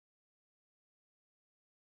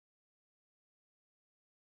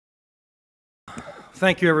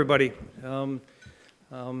Thank you, everybody. And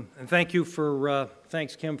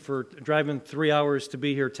thanks, Kim, for driving 3 hours to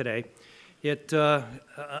be here today.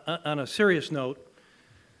 On a serious note,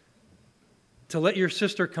 to let your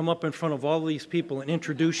sister come up in front of all these people and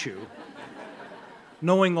introduce you,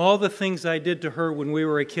 knowing all the things I did to her when we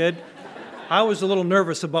were a kid, I was a little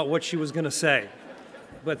nervous about what she was going to say.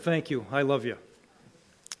 But thank you. I love you.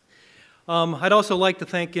 I'd also like to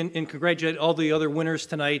thank and congratulate all the other winners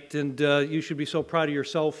tonight, and you should be so proud of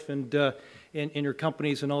yourself and your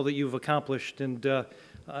companies and all that you've accomplished. And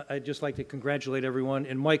I'd just like to congratulate everyone.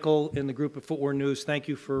 And Michael and the group at Footwear News, thank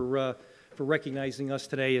you for recognizing us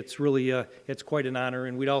today. It's really it's quite an honor.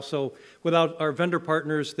 And we'd also, without our vendor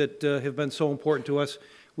partners that have been so important to us,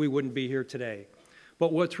 we wouldn't be here today.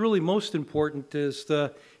 But what's really most important is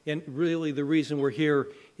and really the reason we're here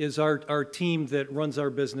is our team that runs our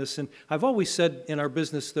business. And I've always said in our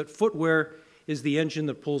business that footwear is the engine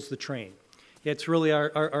that pulls the train. It's really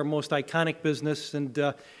our most iconic business, and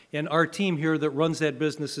our team here that runs that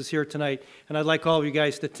business is here tonight. And I'd like all of you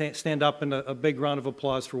guys to stand up and a big round of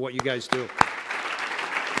applause for what you guys do.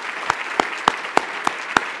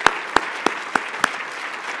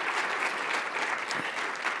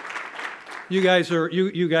 You guys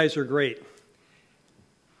are great.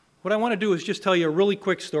 What I want to do is just tell you a really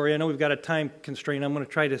quick story. I know we've got a time constraint. I'm going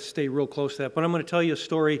to try to stay real close to that, but I'm going to tell you a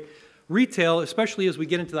story. Retail, especially as we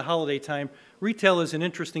get into the holiday time, retail is an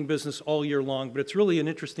interesting business all year long, but it's really an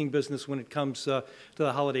interesting business when it comes to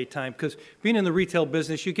the holiday time, because being in the retail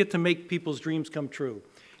business, you get to make people's dreams come true.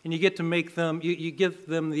 And you get to make them, you give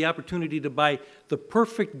them the opportunity to buy the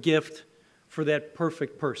perfect gift for that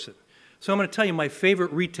perfect person. So I'm going to tell you my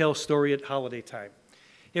favorite retail story at holiday time.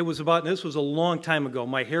 This was a long time ago.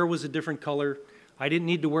 My hair was a different color. I didn't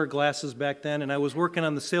need to wear glasses back then, and I was working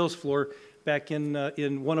on the sales floor back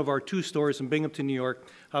in one of our 2 stores in Binghamton, New York.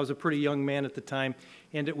 I was a pretty young man at the time,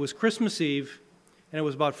 and it was Christmas Eve, and it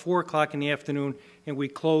was about 4 o'clock in the afternoon, and we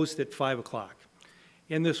closed at 5 o'clock.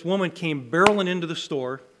 And this woman came barreling into the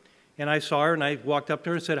store, and I saw her, and I walked up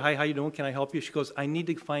to her and said, "Hi, how you doing? Can I help you?" She goes, "I need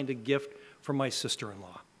to find a gift for my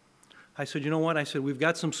sister-in-law." I said, "You know what?" I said, "We've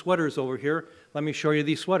got some sweaters over here. Let me show you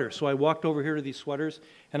these sweaters." So I walked over here to these sweaters,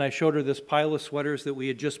 and I showed her this pile of sweaters that we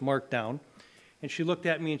had just marked down. And she looked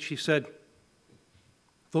at me and she said,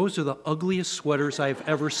 "Those are the ugliest sweaters I've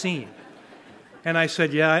ever seen." And I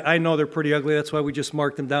said, "Yeah, I know they're pretty ugly. That's why we just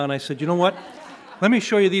marked them down." I said, "You know what? Let me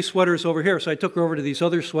show you these sweaters over here." So I took her over to these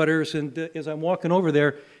other sweaters, and as I'm walking over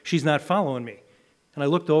there, she's not following me. And I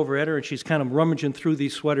looked over at her, and she's kind of rummaging through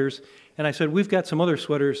these sweaters. And I said, "We've got some other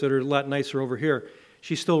sweaters that are a lot nicer over here."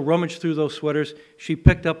 She still rummaged through those sweaters. She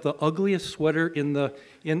picked up the ugliest sweater in the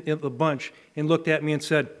bunch and looked at me and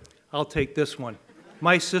said, "I'll take this one.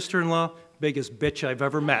 My sister-in-law, biggest bitch I've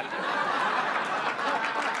ever met."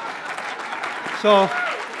 So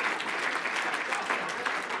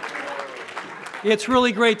it's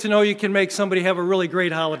really great to know you can make somebody have a really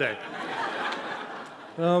great holiday.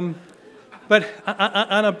 But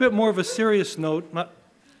on a bit more of a serious note,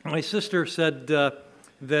 my sister said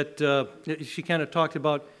that she kind of talked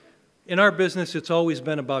about, in our business, it's always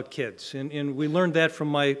been about kids. And we learned that from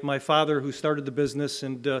my father, who started the business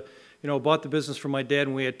and bought the business from my dad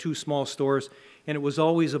when we had 2 small stores. And it was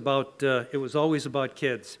always about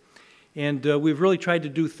kids. And we've really tried to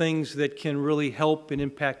do things that can really help and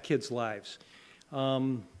impact kids' lives.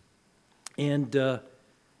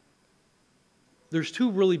 There's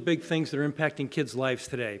 2 really big things that are impacting kids' lives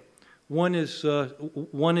today. One is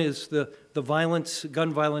the violence,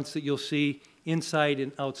 gun violence that you'll see inside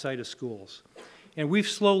and outside of schools. And we've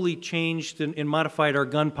slowly changed and modified our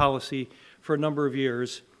gun policy for a number of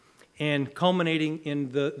years. And culminating in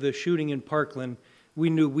the shooting in Parkland, we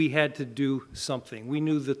knew we had to do something. We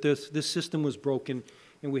knew that this system was broken,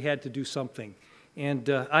 and we had to do something. And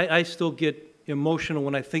I still get emotional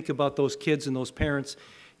when I think about those kids and those parents.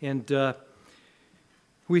 And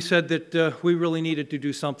we said that we really needed to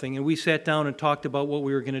do something, and we sat down and talked about what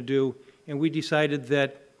we were going to do, and we decided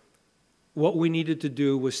that what we needed to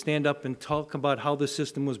do was stand up and talk about how the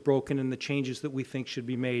system was broken and the changes that we think should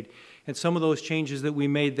be made. And some of those changes that we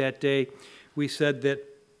made that day, we said that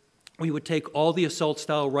we would take all the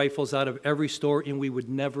assault-style rifles out of every store, and we would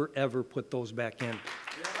never, ever put those back in.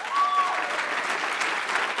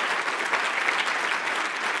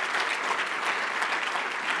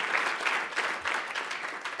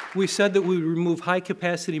 We said that we would remove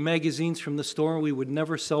high-capacity magazines from the store, and we would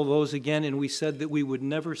never sell those again. And we said that we would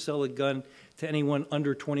never sell a gun to anyone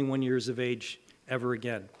under 21 years of age ever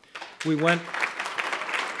again. We went,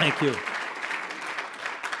 thank you.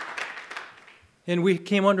 And we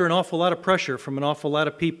came under an awful lot of pressure from an awful lot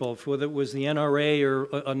of people, whether it was the NRA or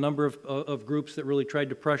a number of groups that really tried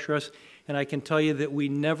to pressure us. And I can tell you that we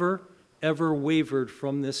never, ever wavered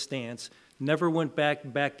from this stance, never went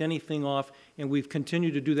backed anything off, and we've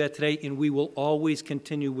continued to do that today, and we will always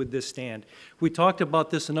continue with this stand. We talked about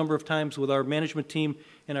this a number of times with our management team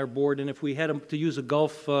and our board, and if we had, to use a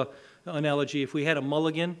golf analogy, if we had a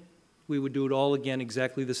mulligan, we would do it all again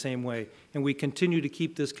exactly the same way. And we continue to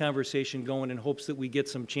keep this conversation going in hopes that we get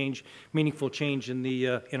some change, meaningful change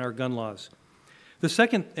in our gun laws. The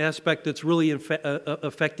second aspect that's really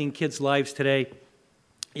affecting kids' lives today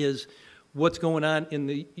is what's going on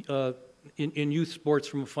in youth sports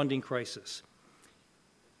from a funding crisis.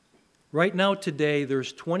 Right now today,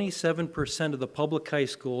 there's 27% of the public high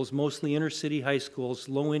schools, mostly inner-city high schools,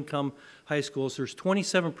 low-income high schools, there's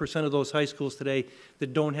 27% of those high schools today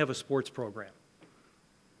that don't have a sports program.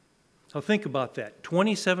 So think about that.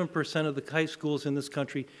 27% of the high schools in this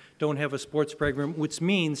country don't have a sports program, which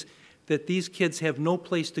means that these kids have no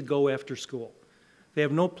place to go after school. They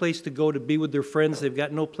have no place to go to be with their friends. They've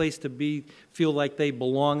got no place to feel like they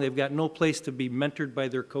belong. They've got no place to be mentored by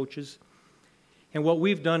their coaches. And what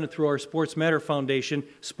we've done through our Sports Matter Foundation,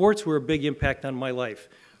 sports were a big impact on my life.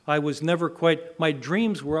 I was never my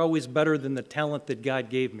dreams were always better than the talent that God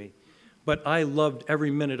gave me. But I loved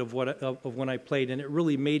every minute of when I played, and it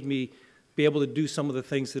really made me be able to do some of the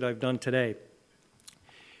things that I've done today.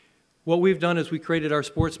 What we've done is we created our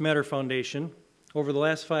Sports Matter Foundation. Over the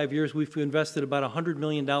last 5 years, we've invested about $100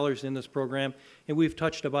 million in this program, and we've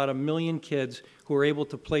touched about 1 million kids who are able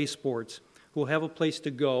to play sports, who will have a place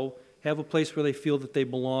to go, have a place where they feel that they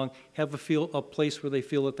belong, have a place where they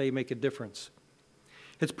feel that they make a difference.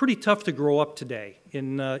 It's pretty tough to grow up today.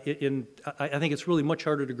 I think it's really much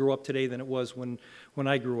harder to grow up today than it was when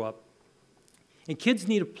I grew up. And kids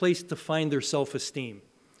need a place to find their self-esteem.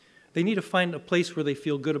 They need to find a place where they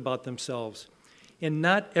feel good about themselves. And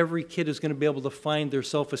not every kid is going to be able to find their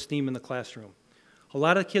self-esteem in the classroom. A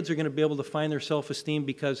lot of kids are going to be able to find their self-esteem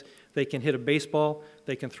because they can hit a baseball,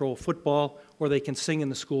 they can throw a football, or they can sing in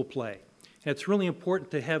the school play. And it's really important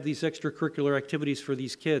to have these extracurricular activities for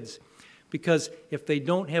these kids because if they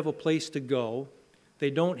don't have a place to go, they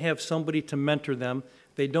don't have somebody to mentor them,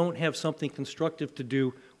 they don't have something constructive to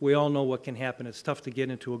do, we all know what can happen. It's tough to get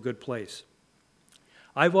into a good place.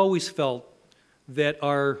 I've always felt that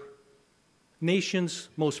our nation's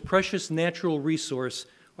most precious natural resource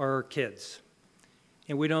are our kids.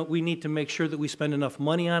 And we need to make sure that we spend enough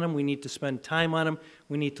money on them, we need to spend time on them,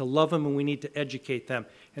 we need to love them, and we need to educate them.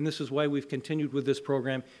 And this is why we've continued with this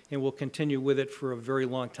program, and we'll continue with it for a very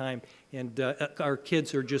long time. And our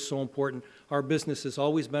kids are just so important. Our business has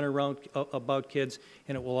always been about kids,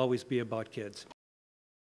 and it will always be about kids.